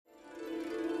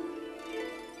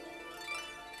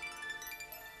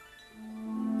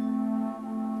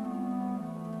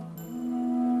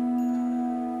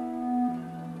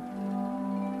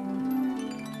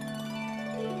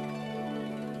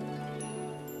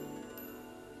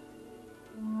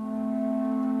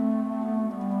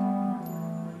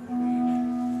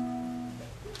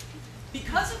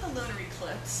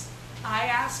poets, I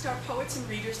asked our poets and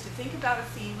readers to think about a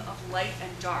theme of light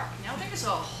and dark. Now there's a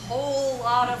whole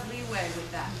lot of leeway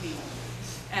with that theme,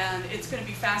 and it's going to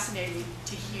be fascinating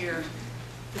to hear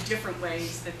the different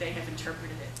ways that they have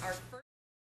interpreted it. Our first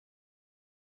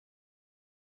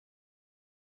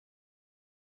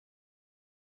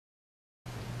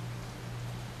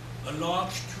a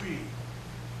large tree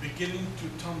beginning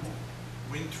to tumble,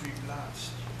 wintry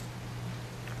blast.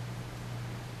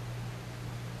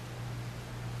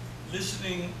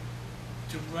 Listening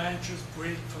to branches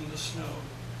break from the snow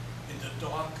in the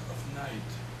dark of night,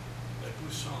 like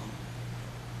Busan.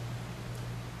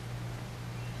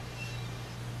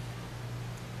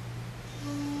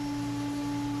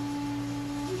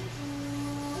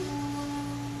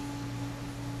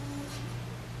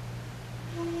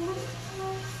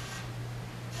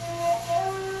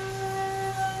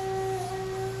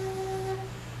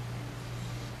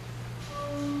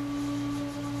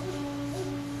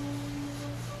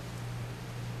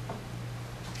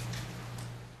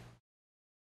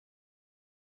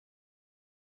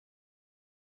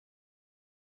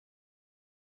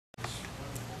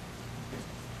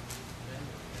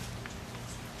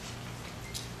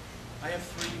 I have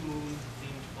 3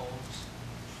 moon-themed poems.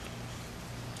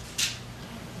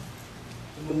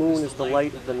 The moon is the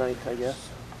light of the night, I guess.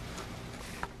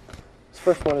 This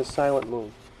first one is Silent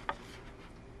Moon.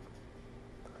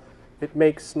 It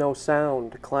makes no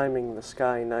sound climbing the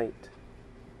sky night.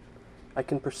 I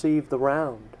can perceive the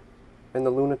round and the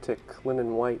lunatic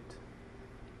linen white.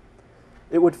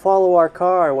 It would follow our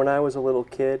car when I was a little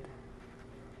kid.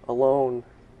 Alone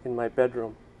in my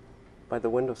bedroom, by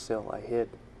the windowsill I hid.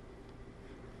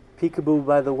 Peekaboo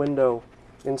by the window,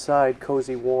 inside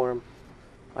cozy warm,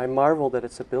 I marveled at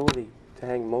its ability to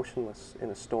hang motionless in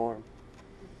a storm.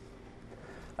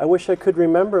 I wish I could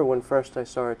remember when first I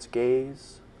saw its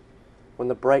gaze, when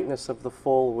the brightness of the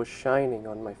full was shining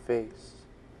on my face.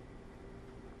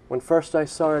 When first I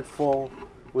saw it full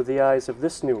with the eyes of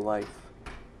this new life,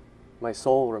 my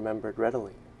soul remembered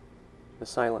readily the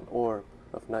silent orb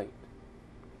of night.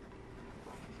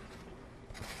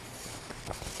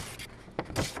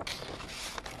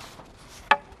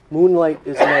 Moonlight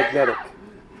is magnetic.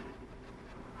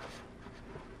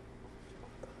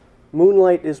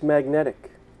 Moonlight is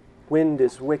magnetic. Wind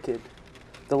is wicked.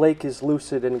 The lake is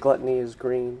lucid and gluttony is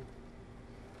green.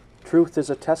 Truth is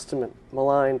a testament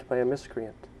maligned by a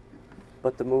miscreant.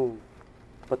 But the moon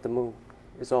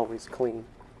is always clean.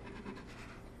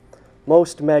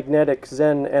 Most magnetic,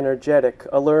 zen energetic,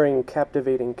 alluring,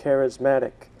 captivating,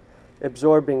 charismatic,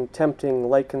 absorbing, tempting,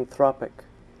 lycanthropic,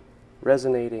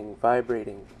 resonating,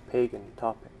 vibrating, pagan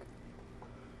topic.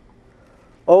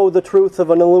 Oh, the truth of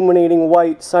an illuminating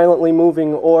white, silently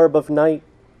moving orb of night.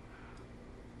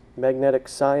 Magnetic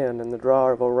Scion and the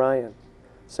drawer of Orion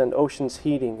send oceans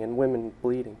heating and women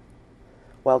bleeding,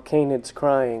 while canids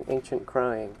crying, ancient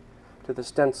crying, to the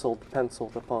stenciled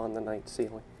penciled upon the night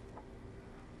ceiling.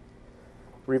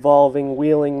 Revolving,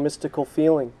 wheeling, mystical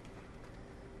feeling.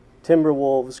 Timber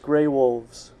wolves, gray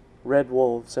wolves, red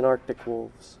wolves, and Arctic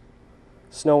wolves.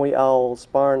 Snowy owls,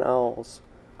 barn owls,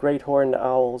 great horned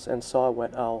owls, and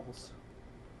saw-whet owls.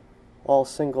 All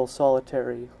single,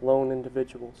 solitary, lone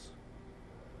individuals.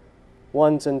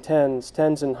 Ones and tens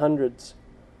and hundreds,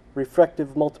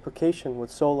 refractive multiplication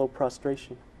with solo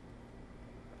prostration.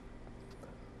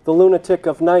 The lunatic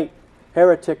of night,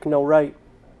 heretic no right.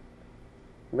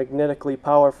 Magnetically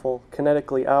powerful,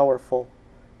 kinetically hourful,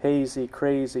 hazy,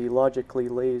 crazy, logically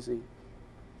lazy.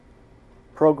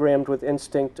 Programmed with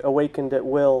instinct, awakened at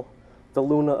will, the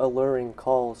Luna alluring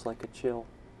calls like a chill.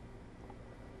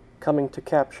 Coming to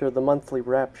capture the monthly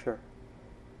rapture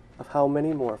of how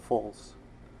many more fulls,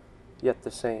 yet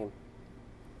the same,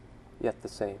 yet the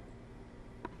same.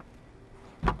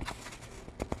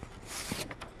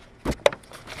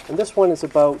 And this one is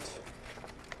about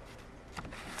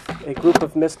a group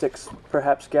of mystics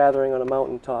perhaps gathering on a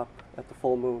mountaintop at the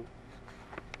full moon.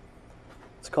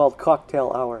 It's called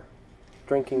Cocktail Hour,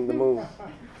 drinking the moon.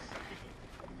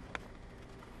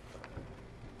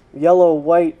 Yellow,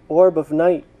 white orb of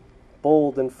night,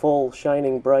 bold and full,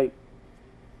 shining bright,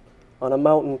 on a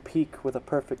mountain peak with a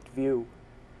perfect view.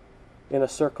 In a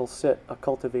circle sit a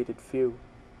cultivated few.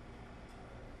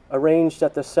 Arranged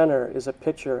at the center is a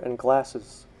pitcher and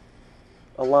glasses,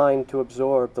 aligned to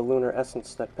absorb the lunar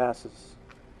essence that passes.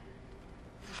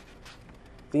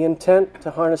 The intent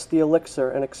to harness the elixir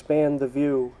and expand the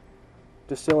view,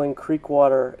 distilling creek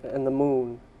water and the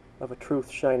moon of a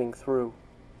truth shining through.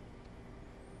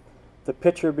 The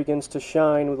pitcher begins to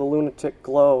shine with a lunatic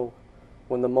glow.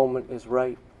 When the moment is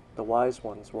right, the wise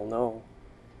ones will know.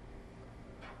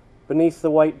 Beneath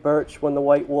the white birch, when the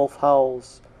white wolf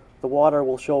howls, the water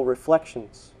will show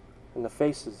reflections in the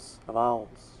faces of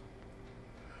owls.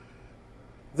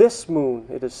 This moon,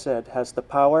 it is said, has the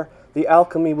power. The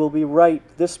alchemy will be right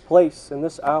this place and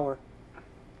this hour.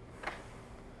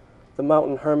 The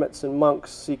mountain hermits and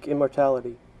monks seek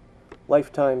immortality,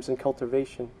 lifetimes in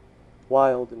cultivation,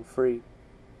 wild and free.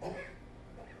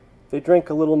 They drink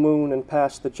a little moon and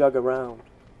pass the jug around,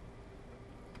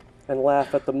 and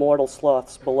laugh at the mortal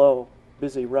sloths below,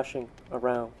 busy rushing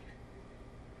around.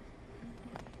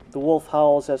 The wolf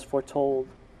howls as foretold,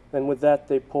 and with that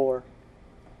they pour,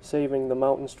 saving the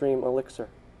mountain stream elixir,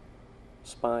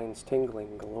 spines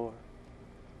tingling galore.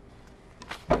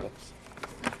 Thanks.